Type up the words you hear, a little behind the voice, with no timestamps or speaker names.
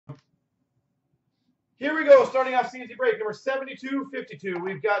Here we go, starting off CNC break number 7252.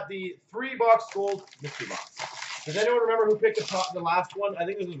 We've got the 3-box gold mystery box. Does anyone remember who picked the last one? I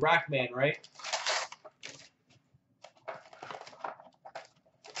think this was Rackman, right?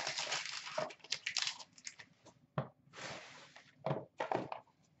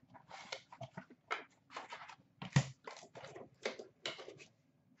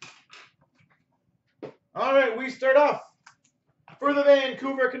 All right, we start off for the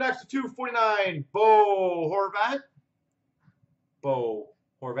Vancouver Canucks to 249, Bo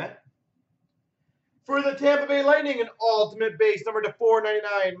Horvat. For the Tampa Bay Lightning, an ultimate base number to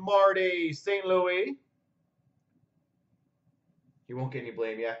 499, Marty St. Louis. He won't get any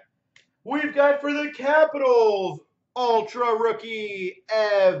blame, yeah. We've got for the Capitals, ultra rookie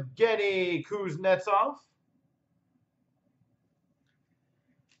Evgeny Kuznetsov.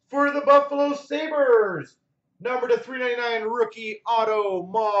 For the Buffalo Sabres, number to 399, rookie auto,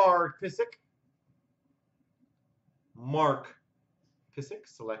 Mark Pysyk.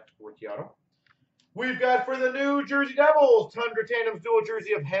 Select rookie auto. We've got for the New Jersey Devils, Tundra Tandems dual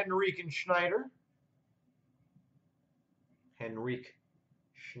jersey of Henrik and Schneider.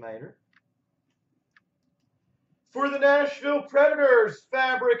 For the Nashville Predators,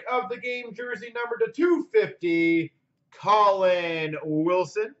 fabric of the game jersey number to 250, Colin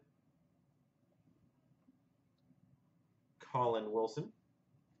Wilson.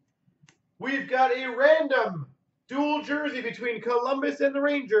 We've got a random dual jersey between Columbus and the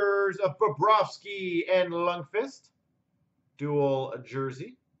Rangers of Bobrovsky and Lundqvist. Dual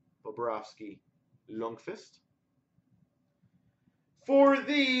jersey, Bobrovsky, Lundqvist. For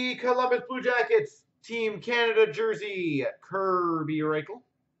the Columbus Blue Jackets, Team Canada jersey, Kirby Reichel.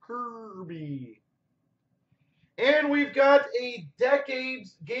 And we've got a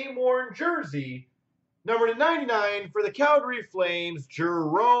Decades game-worn jersey, number to 99 for the Calgary Flames,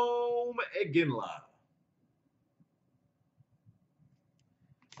 Jerome Iginla.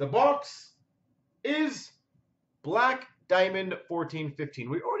 The box is Black Diamond 1415.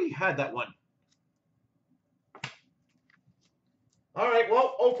 We already had that one. All right,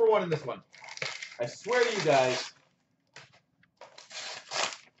 well, 0 for 1 in this one. I swear to you guys.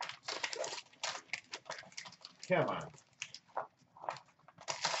 Come on.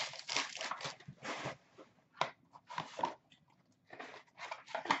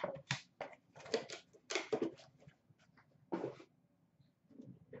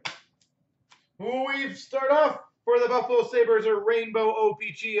 We start off for the Buffalo Sabres, a rainbow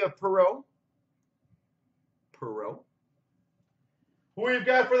OPG of Perreault. We've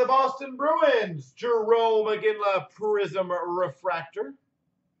got for the Boston Bruins, Jerome Iginla Prism Refractor.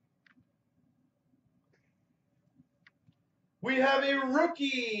 We have a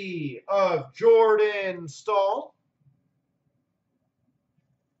rookie of Jordan Staal.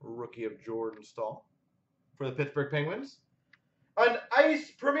 For the Pittsburgh Penguins. An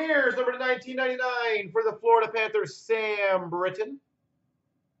Ice Premiers, number to 1999 for the Florida Panthers, Sam Britton.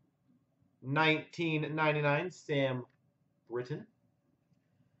 1999, Sam Britton.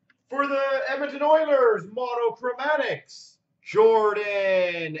 For the Edmonton Oilers, Monochromatics,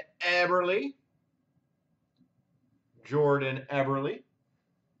 Jordan Eberle.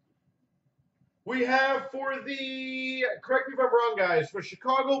 We have for the, correct me if I'm wrong, guys, for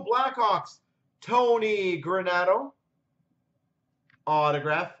Chicago Blackhawks, Tony Granato.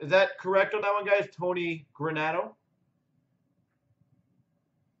 Autograph. Is that correct on that one, guys? Tony Granato.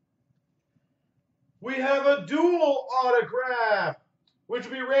 We have a dual autograph, which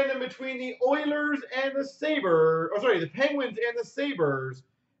will be random between the Oilers and the Sabres. Oh, sorry, the Penguins and the Sabres.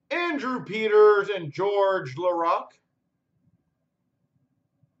 Andrew Peters and George Laraque.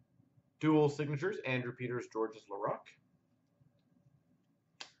 Dual signatures, Andrew Peters, George Laraque.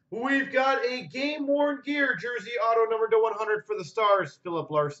 We've got a game-worn gear jersey auto number to 100 for the Stars, Philip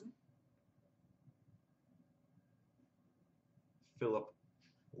Larson.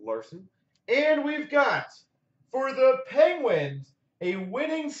 And we've got, for the Penguins, a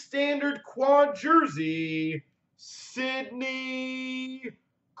winning standard quad jersey, Sidney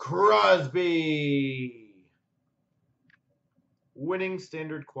Crosby. Winning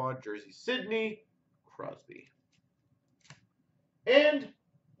standard quad jersey, Sidney Crosby. And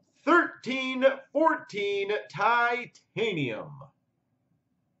 1314 titanium.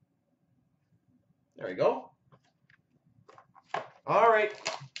 There we go. All right.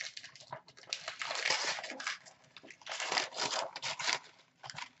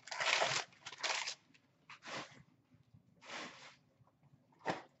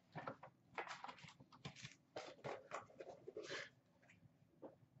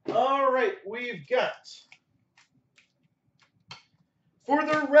 All right, we've got for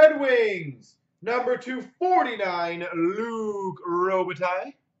the Red Wings, Number 249, Luke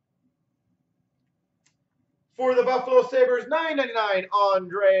Robitaille. For the Buffalo Sabres, $9.99,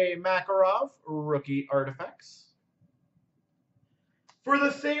 Andre Makarov, rookie artifacts. For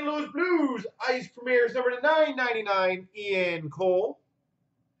the St. Louis Blues, Ice Premieres, number $9.99, Ian Cole.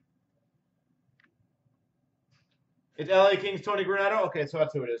 It's LA Kings, Tony Granato. Okay, so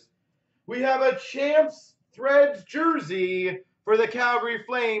that's who it is. We have a Champs Threads jersey for the Calgary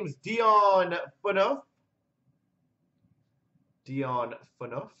Flames, Dion Phaneuf. Dion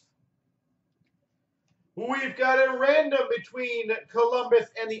Phaneuf. We've got a random between Columbus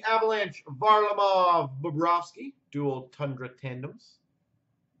and the Avalanche, Varlamov Bobrovsky, dual Tundra tandems.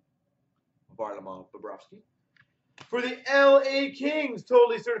 Varlamov Bobrovsky. For the LA Kings,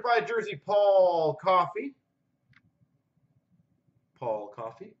 totally certified jersey, Paul Coffey. Paul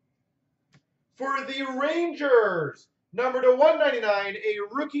Coffey. For the Rangers, number to 199,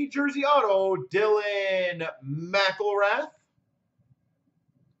 a rookie jersey auto, Dylan McIlrath.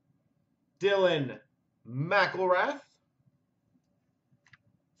 Dylan McIlrath.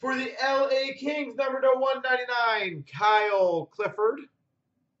 For the LA Kings, number to 199, Kyle Clifford.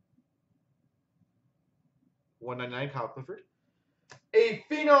 199, Kyle Clifford. A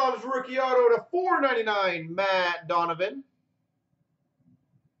Phenoms rookie auto to 499, Matt Donovan.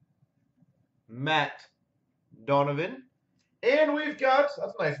 Matt Donovan. And we've got,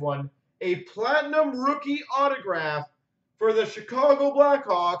 that's a nice one, a platinum rookie autograph for the Chicago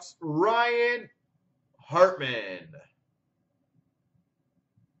Blackhawks, Ryan Hartman.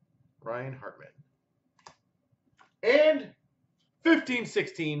 Ryan Hartman. And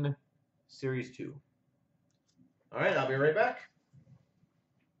 15-16 Series 2. All right, I'll be right back.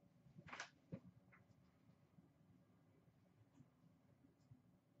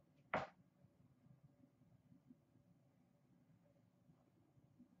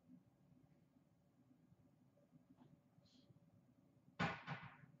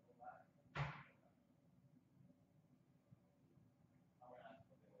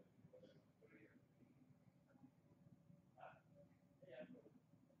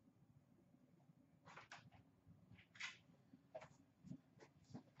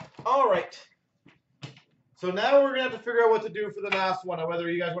 All right. So now we're going to have to figure out what to do for the last one, whether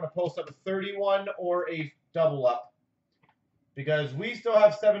you guys want to post up a 31 or a double up. Because we still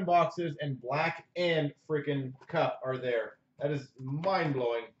have 7 boxes, and Black and freaking Cup are there. That is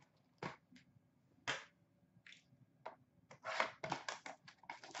mind-blowing.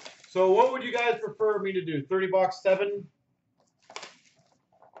 So what would you guys prefer me to do? 30 box 7?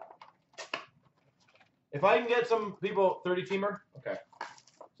 If I can get some people, 30 teamer? Okay.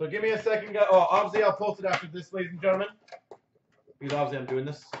 So give me a second. Oh, obviously I'll post it after this, ladies and gentlemen. Because obviously I'm doing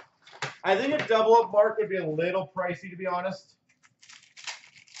this. I think a double up mark would be a little pricey, to be honest.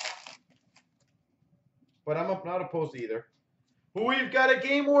 But I'm not opposed to either. We've got a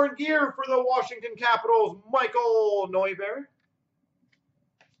game-worn gear for the Washington Capitals, Michael Neuber.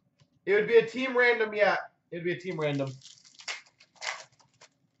 It would be a team random, yeah. It would be a team random.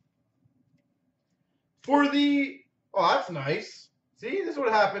 For the... Oh, that's nice. See, this is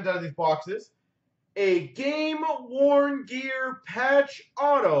what happens out of these boxes. A game-worn gear patch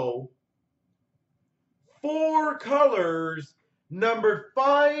auto. 4 colors. Number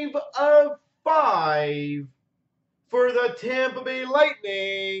 5 of 5. For the Tampa Bay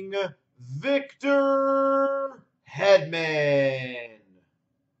Lightning, Victor Hedman.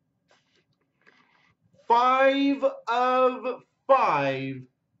 5 of 5,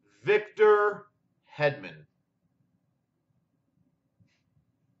 Victor Hedman.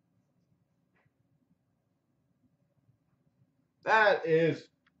 That is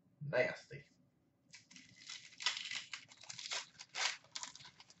nasty.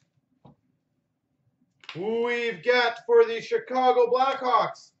 We've got for the Chicago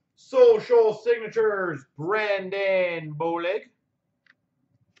Blackhawks, social signatures, Brandon Bolig.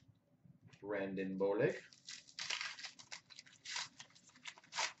 Brandon Bolig.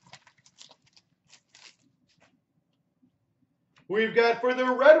 We've got for the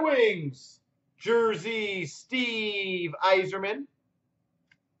Red Wings, jersey, Steve Yzerman.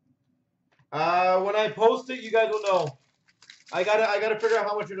 When I post it, you guys will know. I gotta figure out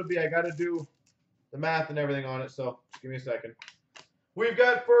how much it'll be. I gotta do the math and everything on it, so give me a second. We've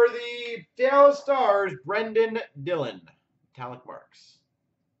got for the Dallas Stars, Brendan Dillon, metallic marks.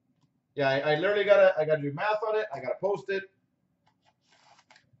 Yeah, I literally gotta do math on it. I gotta post it.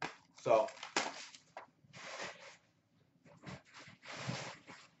 So.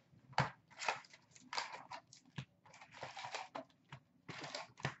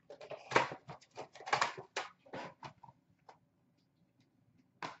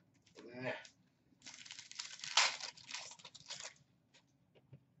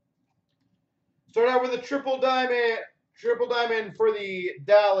 out with a triple diamond for the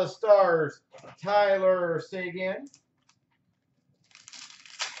Dallas Stars, Tyler Seguin.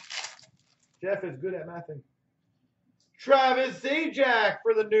 Jeff is good at mathing. Travis Zajac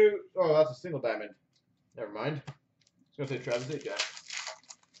for the new. Oh, that's a single diamond. Never mind. I was going to say Travis Zajac.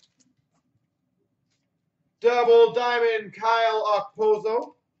 Double diamond Kyle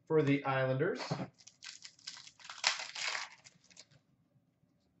Okposo for the Islanders.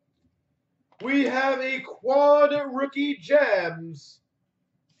 We have a quad rookie gems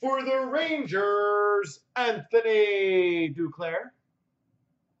for the Rangers, Anthony Duclair.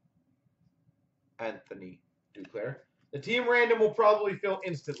 The team random will probably fill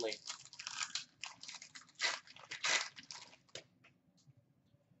instantly.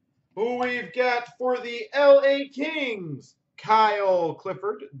 Who we've got for the LA Kings, Kyle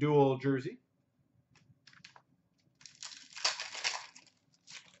Clifford, dual jersey.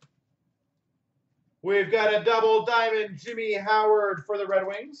 We've got a double diamond Jimmy Howard for the Red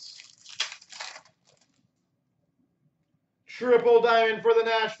Wings. Triple diamond for the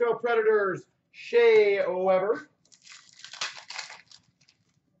Nashville Predators, Shea Weber.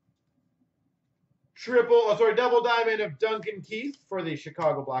 Double diamond of Duncan Keith for the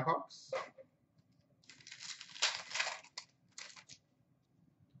Chicago Blackhawks.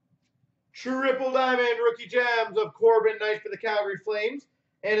 Triple diamond rookie gems of Corbin Knight for the Calgary Flames.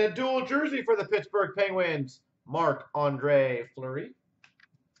 And a dual jersey for the Pittsburgh Penguins, Marc-Andre Fleury.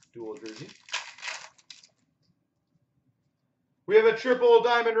 Dual jersey. We have a triple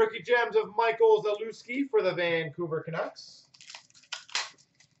diamond rookie gems of Michael Zalewski for the Vancouver Canucks.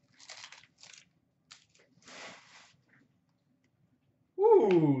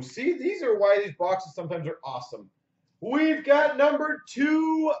 Ooh, see, these are why these boxes sometimes are awesome. We've got number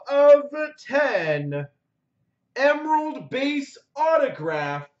 2 of 10. Emerald base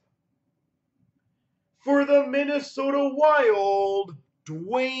autograph for the Minnesota Wild,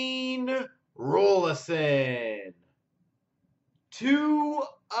 Dwayne Rollison. 2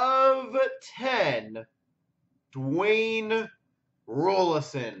 of 10, Dwayne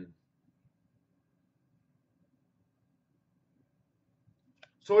Rollison.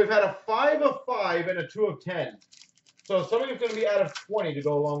 So we've had a 5 of 5 and a 2 of 10. So something's going to be out of 20 to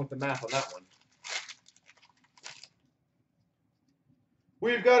go along with the math on that one.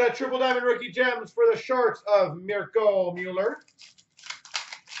 We've got a triple diamond rookie gems for the Sharks of Mirko Mueller.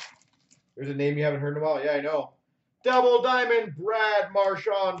 There's a name you haven't heard in a while. Yeah, I know. Double diamond Brad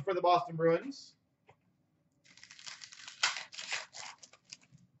Marchand for the Boston Bruins.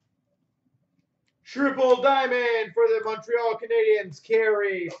 Triple diamond for the Montreal Canadiens,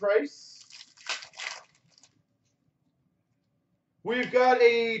 Carey Price. We've got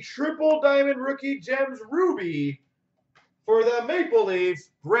a triple diamond rookie gems ruby for the Maple Leafs,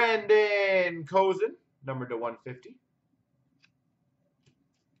 Brandon Kozun, numbered to 150.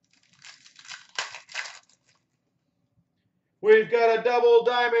 We've got a double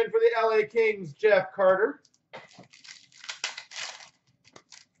diamond for the LA Kings, Jeff Carter.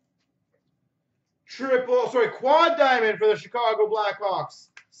 Quad diamond for the Chicago Blackhawks,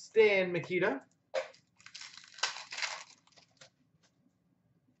 Stan Mikita.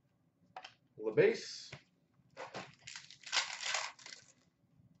 The base.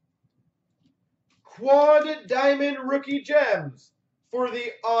 Quad diamond rookie gems for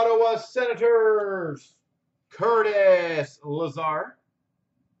the Ottawa Senators, Curtis Lazar.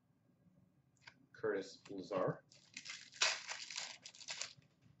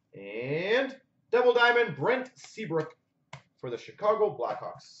 And double diamond Brent Seabrook for the Chicago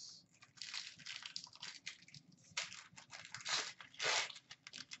Blackhawks.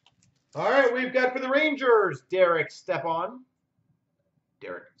 All right, we've got for the Rangers, Derek Stepan.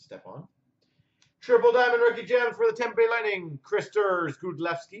 Triple diamond rookie gems for the Tampa Bay Lightning, Kristers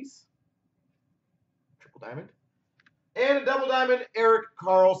Gudlevskis. Triple diamond. And a double diamond, Erik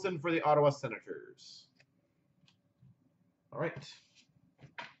Karlsson for the Ottawa Senators. All right.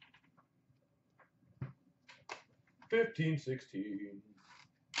 15-16.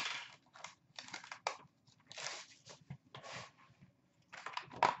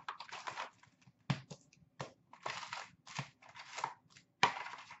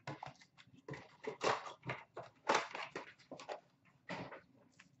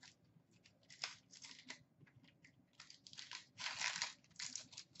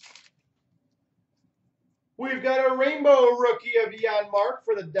 We've got a rainbow rookie of Jan Mark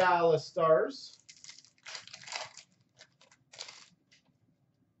for the Dallas Stars.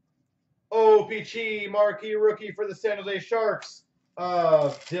 OPC marquee rookie for the San Jose Sharks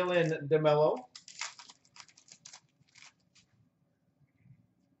of Dylan DeMello.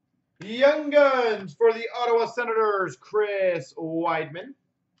 Young Guns for the Ottawa Senators, Chris Weidman.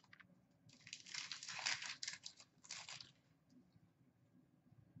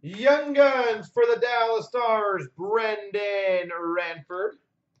 Young Guns for the Dallas Stars, Brendan Ranford.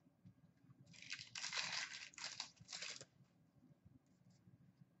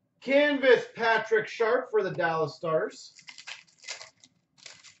 Canvas Patrick Sharp for the Dallas Stars.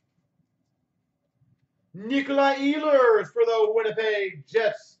 Nikolai Ehlers for the Winnipeg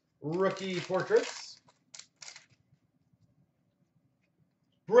Jets, rookie portraits.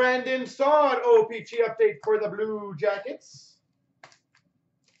 Brandon Saad, OPG update for the Blue Jackets.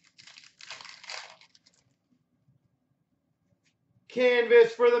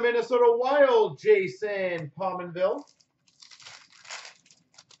 Canvas for the Minnesota Wild, Jason Pominville.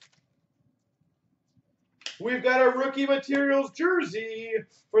 We've got a rookie materials jersey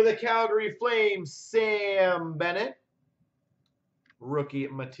for the Calgary Flames, Sam Bennett. Rookie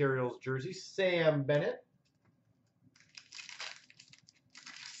materials jersey, Sam Bennett.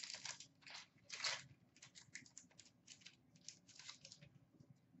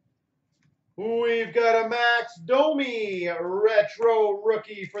 We've got a Max Domi retro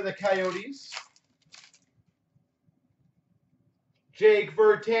rookie for the Coyotes. Jake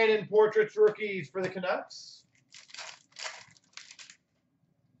Virtanen portraits rookies for the Canucks.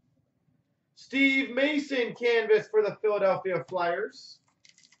 Steve Mason canvas for the Philadelphia Flyers.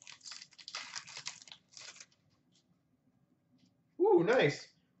 Ooh, nice.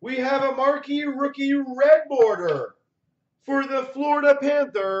 We have a marquee rookie red border for the Florida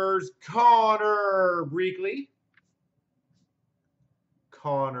Panthers, Connor Breakley.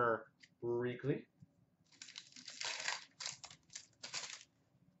 Connor Breakley.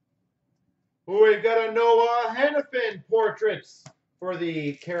 We've got a Noah Hannafin portraits for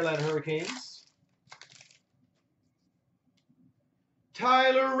the Carolina Hurricanes.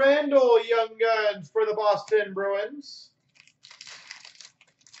 Tyler Randall Young Guns for the Boston Bruins.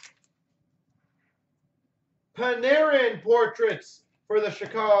 Panarin portraits for the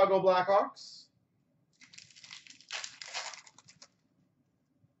Chicago Blackhawks.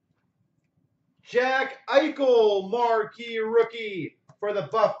 Jack Eichel marquee rookie for the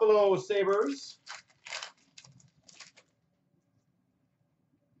Buffalo Sabres.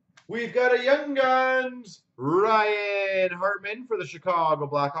 We've got a Young Guns Ryan Hartman for the Chicago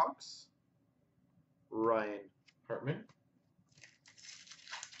Blackhawks. Ryan Hartman.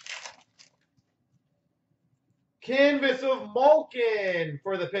 Canvas of Malkin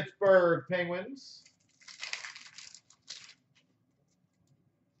for the Pittsburgh Penguins.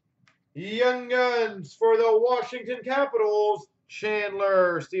 Young Guns for the Washington Capitals,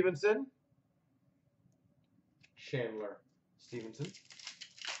 Chandler Stevenson. Chandler Stevenson.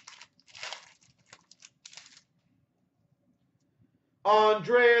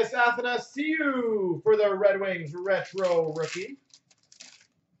 Andreas Athanasiou for the Red Wings retro rookie.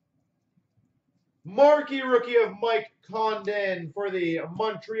 Marquee rookie of Mike Condon for the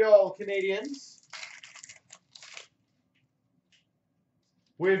Montreal Canadiens.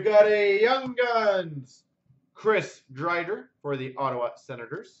 We've got a Young Guns Chris Drider for the Ottawa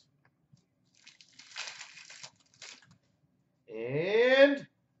Senators. And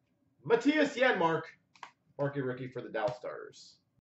Matthias Janmark, marquee rookie for the Dallas Stars.